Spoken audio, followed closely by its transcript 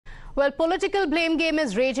Well, political blame game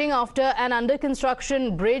is raging after an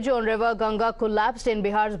under-construction bridge on River Ganga collapsed in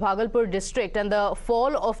Bihar's Bhagalpur district, and the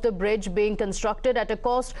fall of the bridge being constructed at a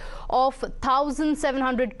cost of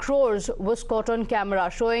 1,700 crores was caught on camera,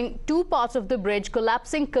 showing two parts of the bridge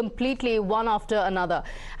collapsing completely one after another,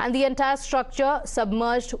 and the entire structure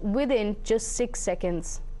submerged within just 6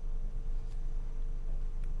 seconds.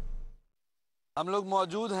 हम लोग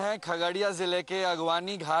मौजूद हैं खगड़िया जिले के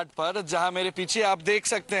अगवानी घाट पर, जहां मेरे पीछे आप देख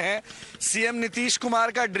सकते हैं सीएम नीतीश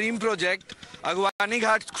कुमार का ड्रीम प्रोजेक्ट अगवानी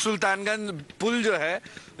घाट सुल्तानगंज पुल जो है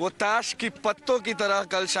वो ताश की पत्तों की तरह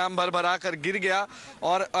कल शाम भरभरा कर गिर गया।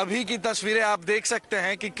 और अभी की तस्वीरें आप देख सकते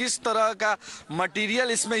हैं कि किस तरह का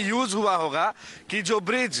मटेरियल इसमें यूज हुआ होगा कि जो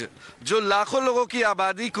ब्रिज जो लाखों लोगों की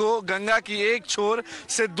आबादी को गंगा की एक छोर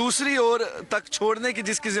से दूसरी ओर तक छोड़ने की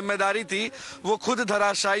जिसकी जिम्मेदारी थी वो खुद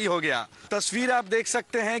धराशायी हो गया। तस्वीर आप देख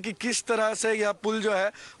सकते हैं कि किस तरह से यह पुल जो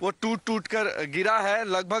है वो टूट कर गिरा है।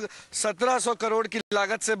 लगभग 1700 करोड़ की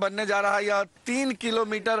लागत से बनने जा रहा यह 3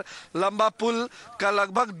 किलोमीटर लंबा पुल का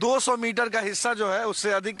लगभग 200 मीटर का हिस्सा जो है,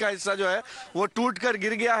 उससे अधिक का हिस्सा जो है वो टूटकर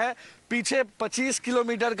गिर गया है। पीछे 25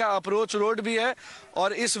 किलोमीटर का अप्रोच रोड भी है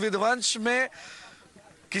और इस विध्वंस में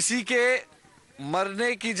किसी के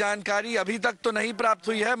मरने की जानकारी अभी तक तो नहीं प्राप्त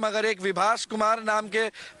हुई है, मगर एक विभास कुमार नाम के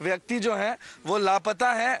व्यक्ति जो हैं वो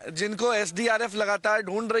लापता हैं, जिनको एसडीआरएफ लगातार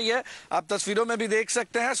ढूंढ रही है। आप तस्वीरों में भी देख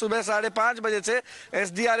सकते हैं सुबह 5:30 बजे से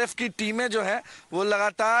एसडीआरएफ की टीमें जो हैं वो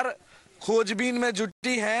लगातार खोजबीन में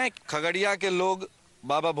जुटी हैं। खगड़िया के लोग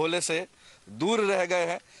बाबा भोले से दूर रह गए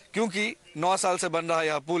हैं क्योंकि 9 साल से बन रहा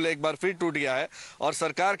यह पुल एक बार फिर टूट गया है और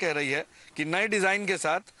सरकार कह रही है कि नए डिजाइन के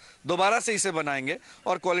साथ दोबारा से इसे बनाएंगे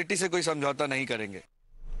और क्वालिटी से कोई समझौता नहीं करेंगे।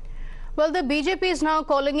 Well, the BJP is now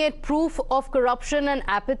calling it proof of corruption and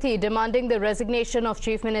apathy, demanding the resignation of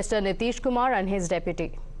Chief Minister Nitish Kumar and his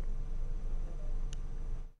deputy.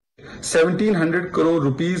 1,700 crore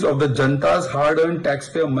rupees of the Janta's hard-earned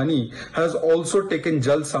taxpayer money has also taken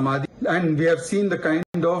Jal Samadhi, and we have seen the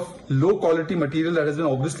kind of low-quality material that has been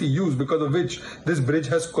obviously used, because of which this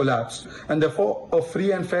bridge has collapsed. And therefore, a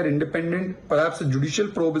free and fair, independent, perhaps a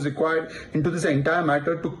judicial probe is required into this entire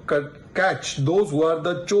matter to catch those who are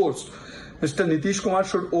the chores. Mr. Nitish Kumar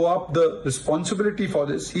should owe up the responsibility for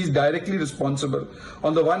this. He's directly responsible.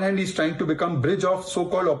 On the one hand, he's trying to become bridge of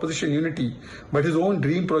so-called opposition unity, but his own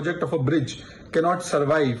dream project of a bridge cannot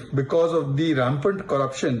survive because of the rampant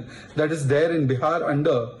corruption that is there in Bihar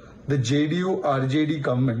under the JDU-RJD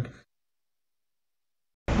government.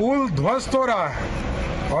 पुल ध्वस्त हो रहा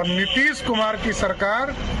है और नीतीश कुमार की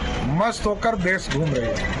सरकार मस्त होकर देश घूम रही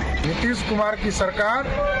है। नीतीश कुमार की सरकार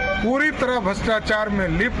पूरी तरह भ्रष्टाचार में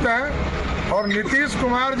लिप्त है और नीतीश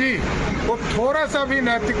कुमार जी को थोड़ा सा भी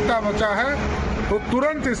नैतिकता बचा है तो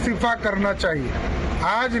तुरंत इस्तीफा करना चाहिए।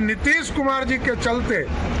 आज नीतीश कुमार जी के चलते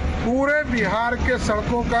पूरे बिहार के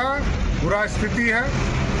सड़कों का बुरा स्थिति है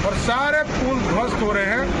और सारे पुल ध्वस्त हो रहे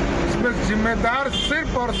हैं। इसमें जिम्मेदार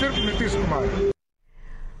सिर्फ और सिर्फ Nitish Kumar.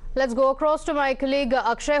 Let's go across to my colleague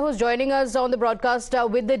Akshay, who's joining us on the broadcast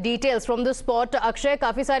with the details from the spot. Akshay,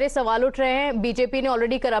 काफी सारे सवाल उठ रहे हैं। बीजेपी ने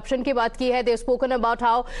ऑलरेडी करप्शन की बात की है. They've spoken about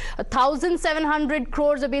how 1,700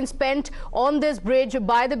 crores have been spent on this bridge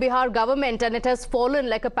by the Bihar government, and it has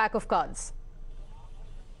fallen like a pack of cards.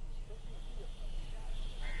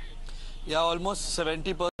 Yeah, almost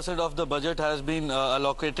 70% of the budget has been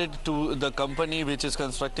allocated to the company which is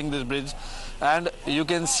constructing this bridge, and you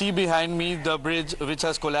can see behind me the bridge which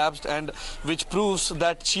has collapsed, and which proves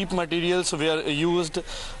that cheap materials were used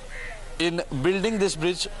in building this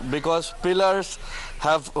bridge, because pillars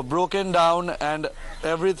have broken down and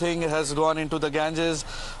everything has gone into the Ganges,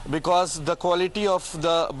 because the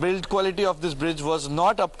build quality of this bridge was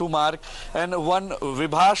not up to mark. And one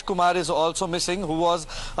Vibhash Kumar is also missing, who was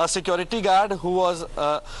a security guard who was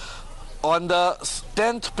on the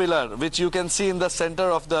 10th pillar, which you can see in the center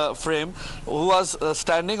of the frame, who was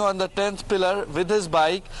standing on the 10th pillar with his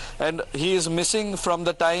bike, and he is missing from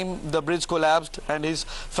the time the bridge collapsed, and his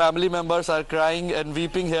family members are crying and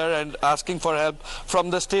weeping here and asking for help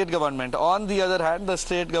from the state government. On the other hand, the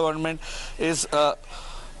state government is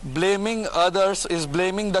blaming others, is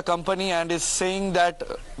blaming the company, and is saying that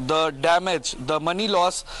the damage, the money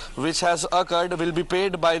loss which has occurred will be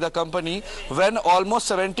paid by the company, when almost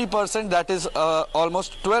 70%, that is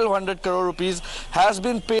almost 1,200 crore rupees, has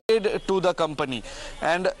been paid to the company.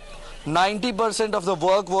 And 90% of the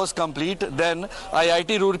work was complete. Then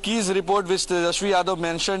IIT Roorkee's report, which Tejashwi Yadav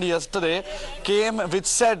mentioned yesterday, came which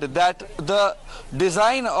said that the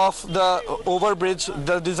design of the overbridge,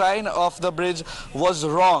 the design of the bridge was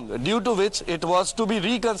wrong, due to which it was to be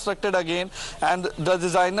reconstructed again, and the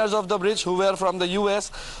designers of the bridge, who were from the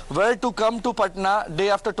US, were to come to Patna day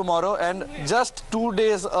after tomorrow, and just 2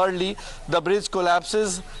 days early the bridge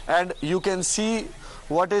collapses. And you can see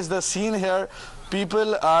what is the scene here.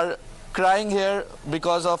 People are crying here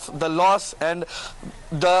because of the loss, and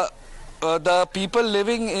the people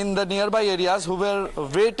living in the nearby areas who were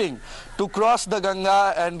waiting to cross the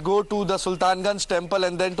Ganga and go to the Sultanganj temple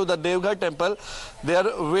and then to the Devghar temple, their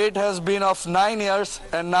wait has been of 9 years,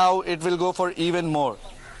 and now it will go for even more.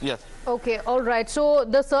 Yes. Okay, all right. So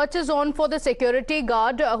the search is on for the security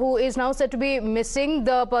guard who is now said to be missing.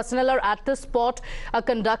 The personnel are at the spot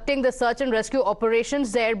conducting the search and rescue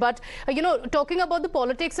operations there. But, you know, talking about the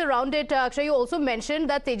politics around it, Akshay, you also mentioned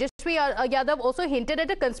that Tejashwi Yadav also hinted at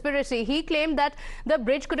a conspiracy. He claimed that the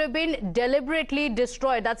bridge could have been deliberately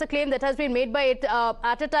destroyed. That's a claim that has been made by it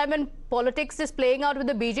at a time when politics is playing out with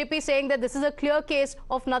the BJP saying that this is a clear case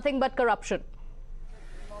of nothing but corruption.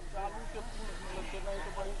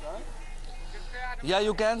 Yeah,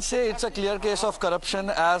 you can say it's a clear case of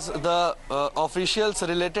corruption, as the officials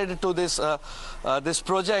related to this this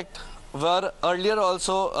project were earlier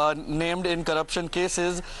also named in corruption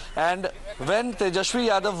cases. And when Tejashwi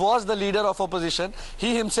Yadav was the leader of opposition,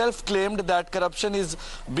 he himself claimed that corruption is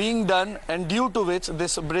being done, and due to which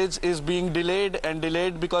this bridge is being delayed and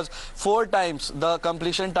delayed, because 4 times the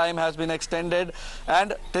completion time has been extended.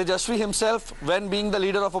 And Tejashwi himself, when being the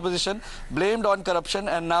leader of opposition, blamed on corruption,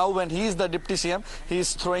 and now when he is the deputy CM, he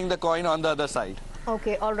is throwing the coin on the other side.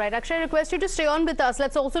 Okay, all right. Actually, I request you to stay on with us.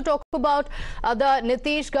 Let's also talk about the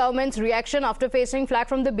Nitish government's reaction after facing flak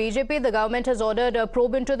from the BJP. The government has ordered a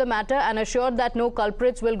probe into the matter and assured that no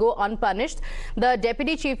culprits will go unpunished. The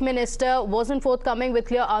Deputy Chief Minister wasn't forthcoming with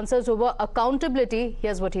clear answers over accountability.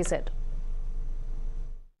 Here's what he said.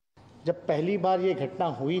 जब पहली बार ये घटना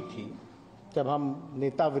हुई थी, जब हम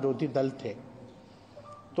नेता विरोधी दल थे,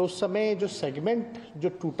 तो उस समय जो सेगमेंट जो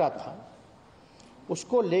टूटा था,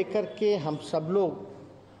 उसको लेकर के हम सब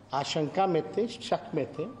लोग आशंका में थे, शक में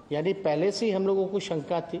थे। यानी पहले से ही हम लोगों को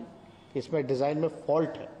शंका थी कि इसमें डिज़ाइन में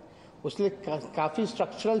फॉल्ट है, उसलिए काफ़ी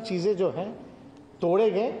स्ट्रक्चरल चीज़ें जो हैं तोड़े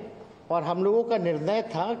गए, और हम लोगों का निर्णय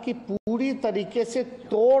था कि पूरी तरीके से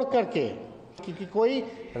तोड़ करके, क्योंकि कोई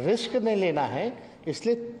रिस्क नहीं लेना है,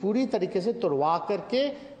 इसलिए पूरी तरीके से तोड़वा करके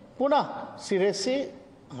पुनः सिरे से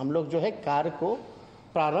हम लोग जो है कार्य को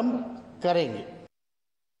प्रारंभ करेंगे।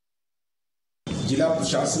 जिला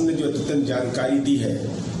प्रशासन ने जो अद्यतन जानकारी दी है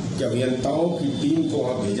कि अभियंताओं की टीम को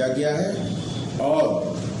वहां भेजा गया है, और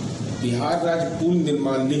बिहार राज्य पुल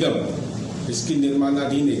निर्माण निगम, इसकी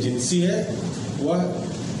निर्माणाधीन एजेंसी है,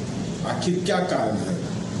 वह आखिर क्या कारण है,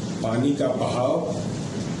 पानी का बहाव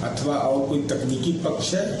अथवा और कोई तकनीकी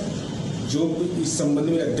पक्ष है, जो इस संबंध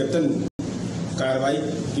में अद्यतन कार्रवाई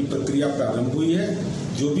की प्रक्रिया प्रारंभ हुई है।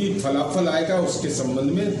 जो भी फलाफल आएगा उसके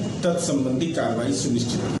संबंध में तत्संबंधी कार्रवाई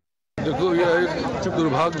सुनिश्चित। देखो, यह एक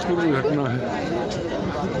दुर्भाग्यपूर्ण घटना है।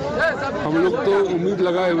 हम लोग तो उम्मीद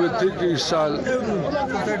लगाए हुए थे कि इस साल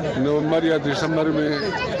नवंबर या दिसंबर में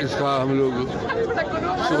इसका हम लोग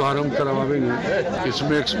शुभारंभ करवाएंगे।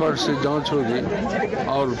 इसमें एक्सपर्ट से जांच होगी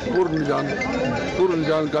और पूर्ण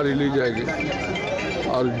जानकारी ली जाएगी,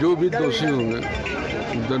 और जो भी दोषी होंगे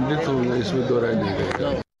दंडित होंगे, इसमें दो राय नहीं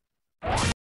रहेगा।